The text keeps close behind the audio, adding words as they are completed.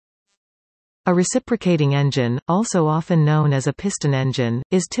A reciprocating engine, also often known as a piston engine,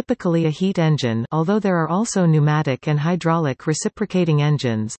 is typically a heat engine, although there are also pneumatic and hydraulic reciprocating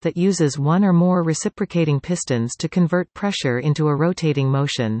engines that uses one or more reciprocating pistons to convert pressure into a rotating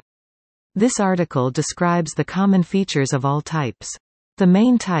motion. This article describes the common features of all types. The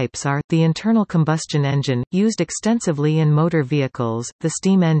main types are, the internal combustion engine, used extensively in motor vehicles, the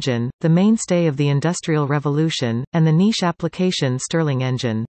steam engine, the mainstay of the Industrial Revolution, and the niche application Stirling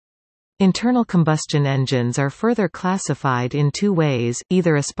engine. Internal combustion engines are further classified in two ways,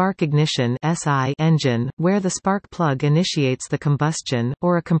 either a spark ignition (SI) engine, where the spark plug initiates the combustion,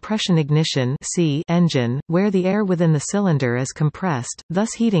 or a compression ignition (C) engine, where the air within the cylinder is compressed,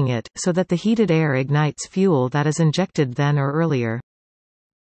 thus heating it, so that the heated air ignites fuel that is injected then or earlier.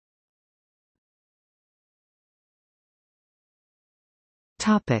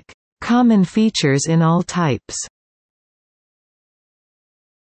 Common features in all types.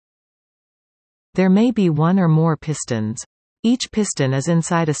 There may be one or more pistons. Each piston is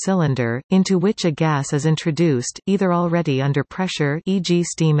inside a cylinder, into which a gas is introduced, either already under pressure, e.g.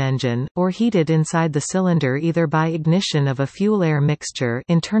 steam engine, or heated inside the cylinder either by ignition of a fuel-air mixture,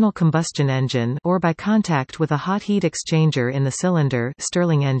 internal combustion engine, or by contact with a hot heat exchanger in the cylinder,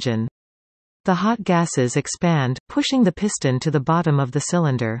 Stirling engine. The hot gases expand, pushing the piston to the bottom of the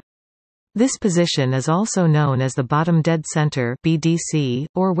cylinder. This position is also known as the bottom dead center (BDC),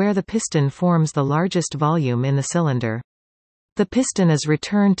 or where the piston forms the largest volume in the cylinder. The piston is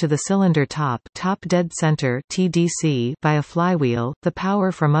returned to the cylinder top dead center (TDC) by a flywheel, the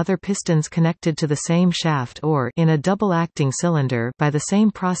power from other pistons connected to the same shaft, or in a double-acting cylinder by the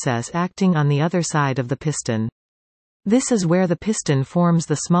same process acting on the other side of the piston. This is where the piston forms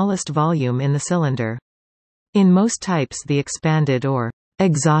the smallest volume in the cylinder. In most types the expanded or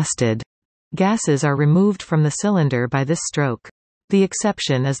exhausted gases are removed from the cylinder by this stroke. The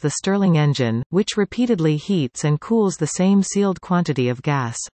exception is the Stirling engine, which repeatedly heats and cools the same sealed quantity of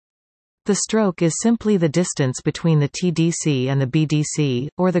gas. The stroke is simply the distance between the TDC and the BDC,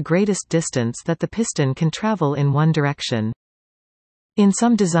 or the greatest distance that the piston can travel in one direction. In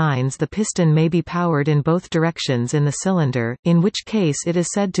some designs the piston may be powered in both directions in the cylinder, in which case it is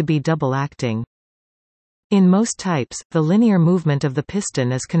said to be double-acting. In most types, the linear movement of the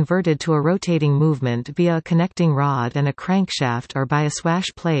piston is converted to a rotating movement via a connecting rod and a crankshaft or by a swash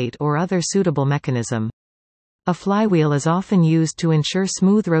plate or other suitable mechanism. A flywheel is often used to ensure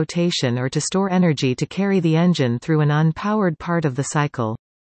smooth rotation or to store energy to carry the engine through an unpowered part of the cycle.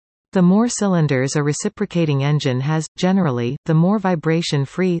 The more cylinders a reciprocating engine has, generally, the more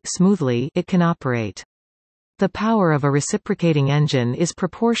vibration-free smoothly it can operate. The power of a reciprocating engine is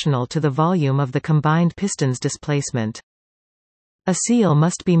proportional to the volume of the combined piston's displacement. A seal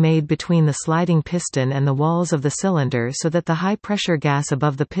must be made between the sliding piston and the walls of the cylinder so that the high-pressure gas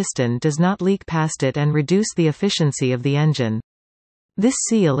above the piston does not leak past it and reduce the efficiency of the engine. This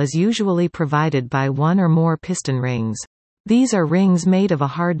seal is usually provided by one or more piston rings. These are rings made of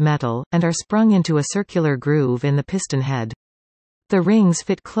a hard metal, and are sprung into a circular groove in the piston head. The rings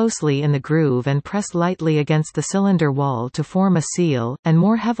fit closely in the groove and press lightly against the cylinder wall to form a seal, and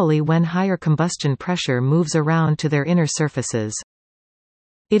more heavily when higher combustion pressure moves around to their inner surfaces.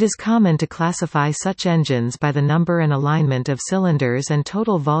 It is common to classify such engines by the number and alignment of cylinders and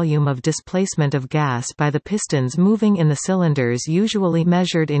total volume of displacement of gas by the pistons moving in the cylinders, usually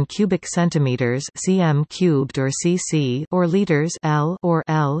measured in cubic centimeters (cm cubed or cc) or liters (L) or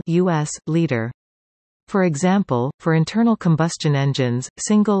L (US, liter). For example, for internal combustion engines,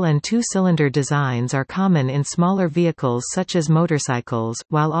 single- and two-cylinder designs are common in smaller vehicles such as motorcycles,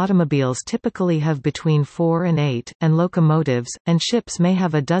 while automobiles typically have between 4 and 8, and locomotives, and ships may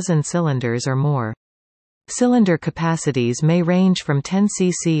have a dozen cylinders or more. Cylinder capacities may range from 10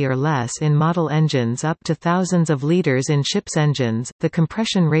 cc or less in model engines up to thousands of liters in ships' engines. The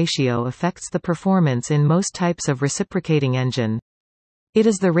compression ratio affects the performance in most types of reciprocating engine. It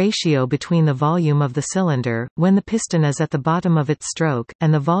is the ratio between the volume of the cylinder, when the piston is at the bottom of its stroke,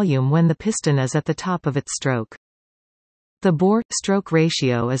 and the volume when the piston is at the top of its stroke. The bore-stroke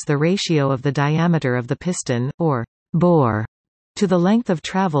ratio is the ratio of the diameter of the piston, or bore, to the length of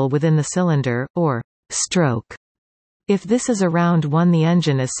travel within the cylinder, or stroke. If this is around 1, the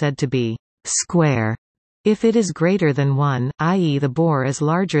engine is said to be square. If it is greater than 1, i.e. the bore is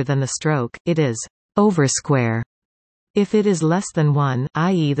larger than the stroke, it is oversquare. If it is less than 1,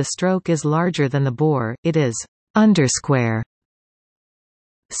 i.e. the stroke is larger than the bore, it is undersquare.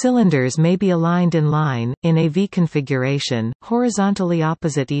 Cylinders may be aligned in line, in a V configuration, horizontally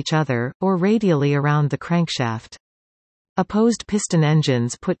opposite each other, or radially around the crankshaft. Opposed piston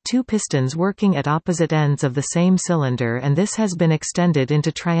engines put two pistons working at opposite ends of the same cylinder, and this has been extended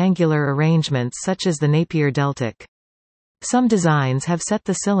into triangular arrangements such as the Napier-Deltic. Some designs have set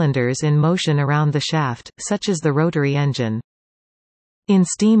the cylinders in motion around the shaft, such as the rotary engine. In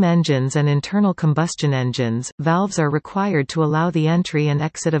steam engines and internal combustion engines, valves are required to allow the entry and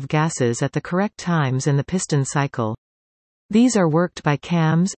exit of gases at the correct times in the piston cycle. These are worked by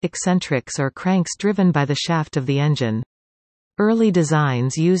cams, eccentrics or cranks driven by the shaft of the engine. Early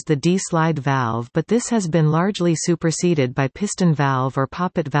designs used the D-slide valve, but this has been largely superseded by piston valve or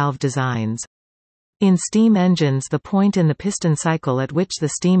poppet valve designs. In steam engines, the point in the piston cycle at which the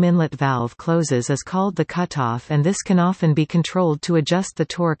steam inlet valve closes is called the cutoff, and this can often be controlled to adjust the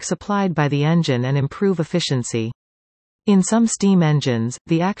torque supplied by the engine and improve efficiency. In some steam engines,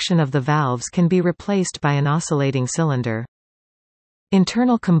 the action of the valves can be replaced by an oscillating cylinder.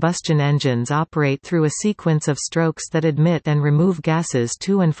 Internal combustion engines operate through a sequence of strokes that admit and remove gases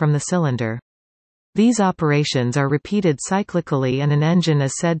to and from the cylinder. These operations are repeated cyclically, and an engine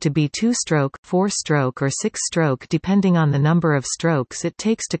is said to be 2-stroke, 4-stroke or 6-stroke depending on the number of strokes it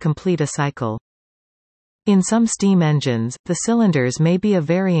takes to complete a cycle. In some steam engines, the cylinders may be of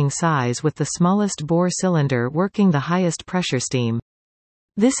varying size, with the smallest bore cylinder working the highest pressure steam.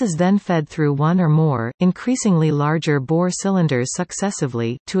 This is then fed through one or more, increasingly larger bore cylinders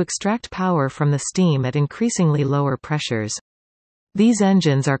successively, to extract power from the steam at increasingly lower pressures. These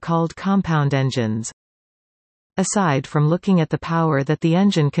engines are called compound engines. Aside from looking at the power that the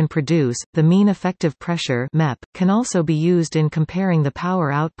engine can produce, the mean effective pressure (MEP) can also be used in comparing the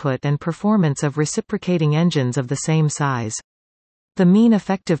power output and performance of reciprocating engines of the same size. The mean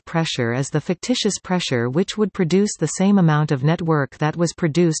effective pressure is the fictitious pressure which would produce the same amount of net work that was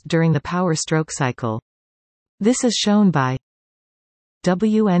produced during the power stroke cycle. This is shown by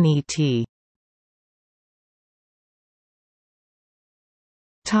WNET.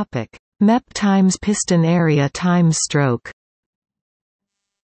 Topic: MEP times piston area times stroke.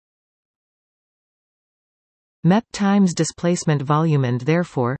 MEP times displacement volume, and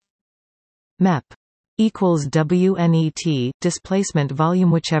therefore MEP equals WNET, displacement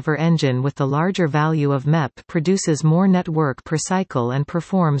volume. Whichever engine with the larger value of MEP produces more net work per cycle and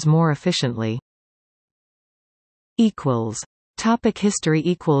performs more efficiently.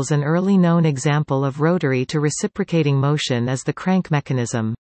 History. An early known example of rotary to reciprocating motion is the crank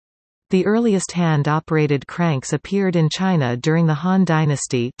mechanism. The earliest hand-operated cranks appeared in China during the Han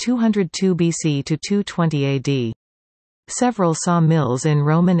Dynasty 202 BC to 220 AD. Several saw mills in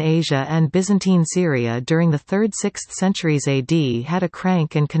Roman Asia and Byzantine Syria during the 3rd–6th centuries AD had a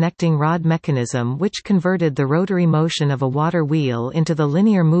crank and connecting rod mechanism which converted the rotary motion of a water wheel into the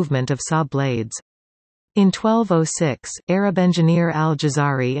linear movement of saw blades. In 1206, Arab engineer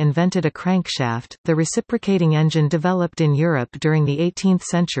al-Jazari invented a crankshaft. The reciprocating engine developed in Europe during the 18th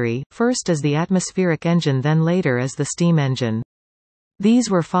century, first as the atmospheric engine, then later as the steam engine. These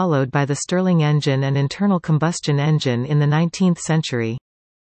were followed by the Stirling engine and internal combustion engine in the 19th century.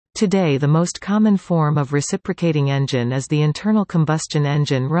 Today, the most common form of reciprocating engine is the internal combustion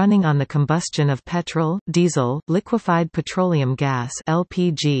engine running on the combustion of petrol, diesel, liquefied petroleum gas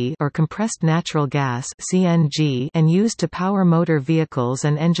 (LPG) or compressed natural gas (CNG) and used to power motor vehicles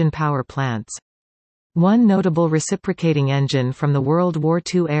and engine power plants. One notable reciprocating engine from the World War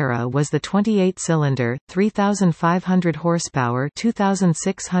II era was the 28-cylinder, 3,500 horsepower,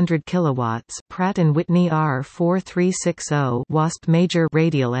 2,600 kilowatts Pratt & Whitney R4360 WASP major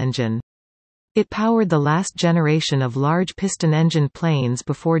radial engine. It powered the last generation of large piston-engine planes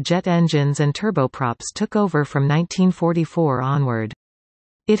before jet engines and turboprops took over from 1944 onward.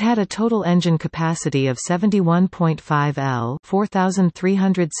 It had a total engine capacity of 71.5 L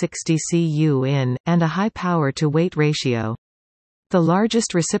 4,360 cu in, and a high power-to-weight ratio. The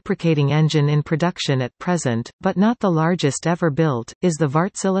largest reciprocating engine in production at present, but not the largest ever built, is the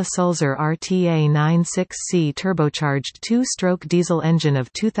Wärtsilä Sulzer RTA96C turbocharged 2-stroke diesel engine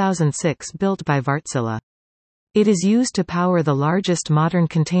of 2006 built by Wärtsilä. It is used to power the largest modern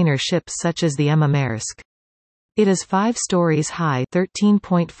container ships such as the Emma Maersk. It is 5 stories high,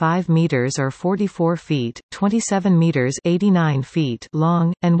 13.5 meters or 44 feet, 27 meters 89 feet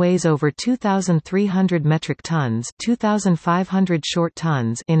long, and weighs over 2,300 metric tons, 2,500 short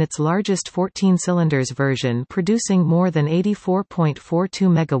tons in its largest 14 cylinders version, producing more than 84.42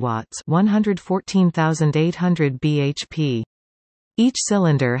 megawatts, 114,800 bhp. Each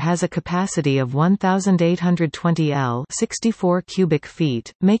cylinder has a capacity of 1,820 L 64 cubic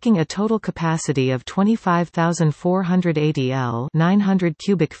feet, making a total capacity of 25,480 L 900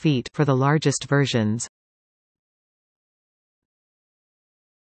 cubic feet for the largest versions.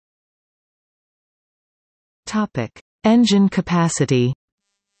 Engine capacity.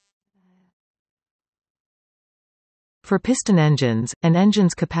 For piston engines, an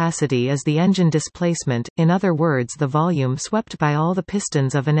engine's capacity is the engine displacement, in other words the volume swept by all the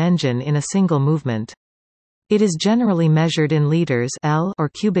pistons of an engine in a single movement. It is generally measured in liters L or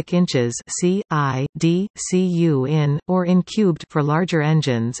cubic inches C, I, D, cu in, or in cubed for larger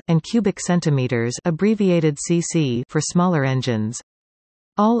engines, and cubic centimeters abbreviated cc for smaller engines.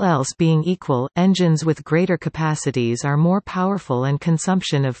 All else being equal, engines with greater capacities are more powerful and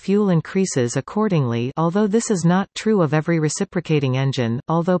consumption of fuel increases accordingly, although this is not true of every reciprocating engine,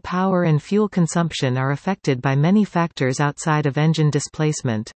 although power and fuel consumption are affected by many factors outside of engine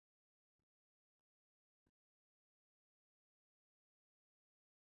displacement.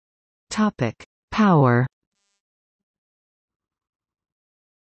 Power.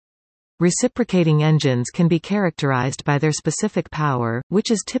 Reciprocating engines can be characterized by their specific power, which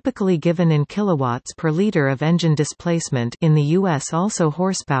is typically given in kilowatts per liter of engine displacement, in the US also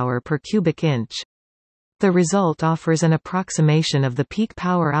horsepower per cubic inch. The result offers an approximation of the peak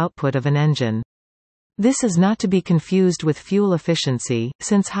power output of an engine. This is not to be confused with fuel efficiency,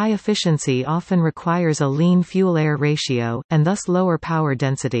 since high efficiency often requires a lean fuel-air ratio, and thus lower power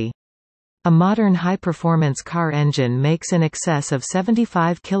density. A modern high-performance car engine makes in excess of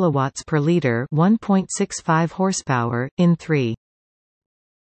 75 kilowatts per liter, 1.65 horsepower, in 3.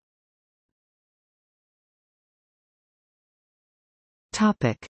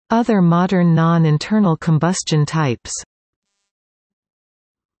 Topic: Other modern non-internal combustion types.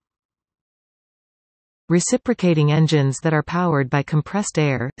 Reciprocating engines that are powered by compressed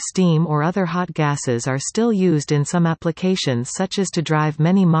air, steam or other hot gases are still used in some applications such as to drive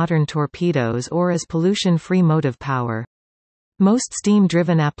many modern torpedoes or as pollution-free motive power. Most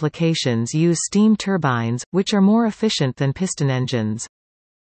steam-driven applications use steam turbines, which are more efficient than piston engines.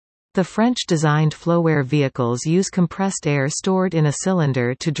 The French-designed Floware vehicles use compressed air stored in a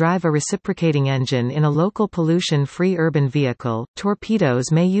cylinder to drive a reciprocating engine in a local pollution-free urban vehicle.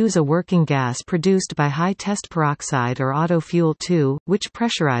 Torpedoes may use a working gas produced by high-test peroxide or auto fuel too, which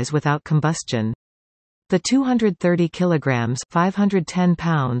pressurize without combustion. The 230 kg (510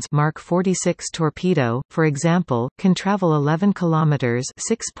 pounds) Mark 46 torpedo, for example, can travel 11 km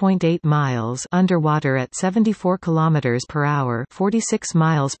 (6.8 miles) underwater at 74 km per hour (46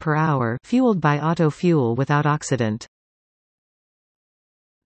 miles per hour), fueled by auto fuel without oxidant.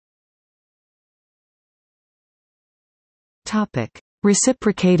 Topic: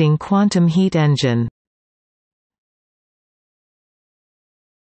 Reciprocating quantum heat engine.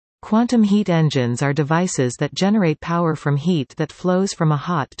 Quantum heat engines are devices that generate power from heat that flows from a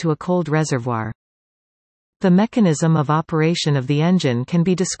hot to a cold reservoir. The mechanism of operation of the engine can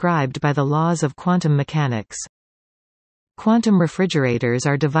be described by the laws of quantum mechanics. Quantum refrigerators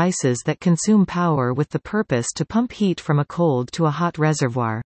are devices that consume power with the purpose to pump heat from a cold to a hot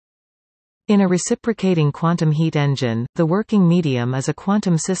reservoir. In a reciprocating quantum heat engine, the working medium is a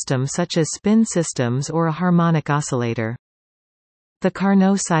quantum system such as spin systems or a harmonic oscillator. The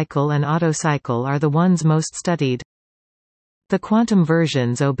Carnot cycle and Otto cycle are the ones most studied. The quantum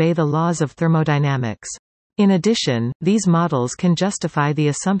versions obey the laws of thermodynamics. In addition, these models can justify the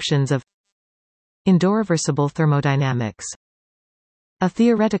assumptions of irreversible thermodynamics. A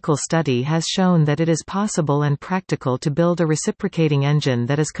theoretical study has shown that it is possible and practical to build a reciprocating engine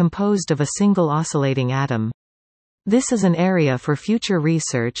that is composed of a single oscillating atom. This is an area for future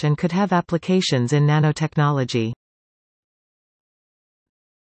research and could have applications in nanotechnology.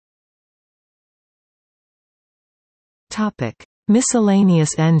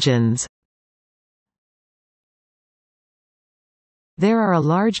 Miscellaneous engines. There are a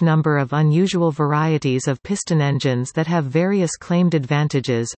large number of unusual varieties of piston engines that have various claimed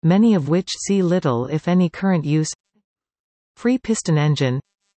advantages, many of which see little if any current use. Free piston engine,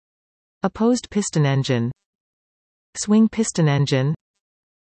 opposed piston engine, swing piston engine,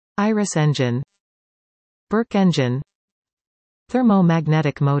 iris engine, Burke engine,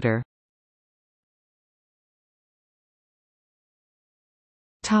 thermomagnetic motor.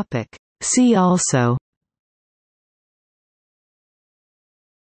 See also: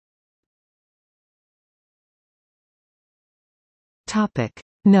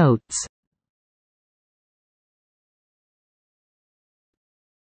 Notes.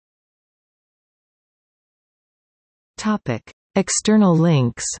 External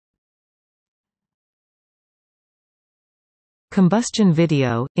links. Combustion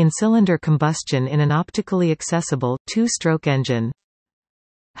video, in-cylinder combustion in an optically accessible, two-stroke engine.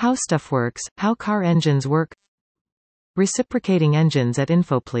 How stuff works, how car engines work. Reciprocating engines at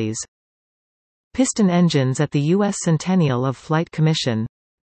InfoPlease. Piston engines at the U.S. Centennial of Flight Commission.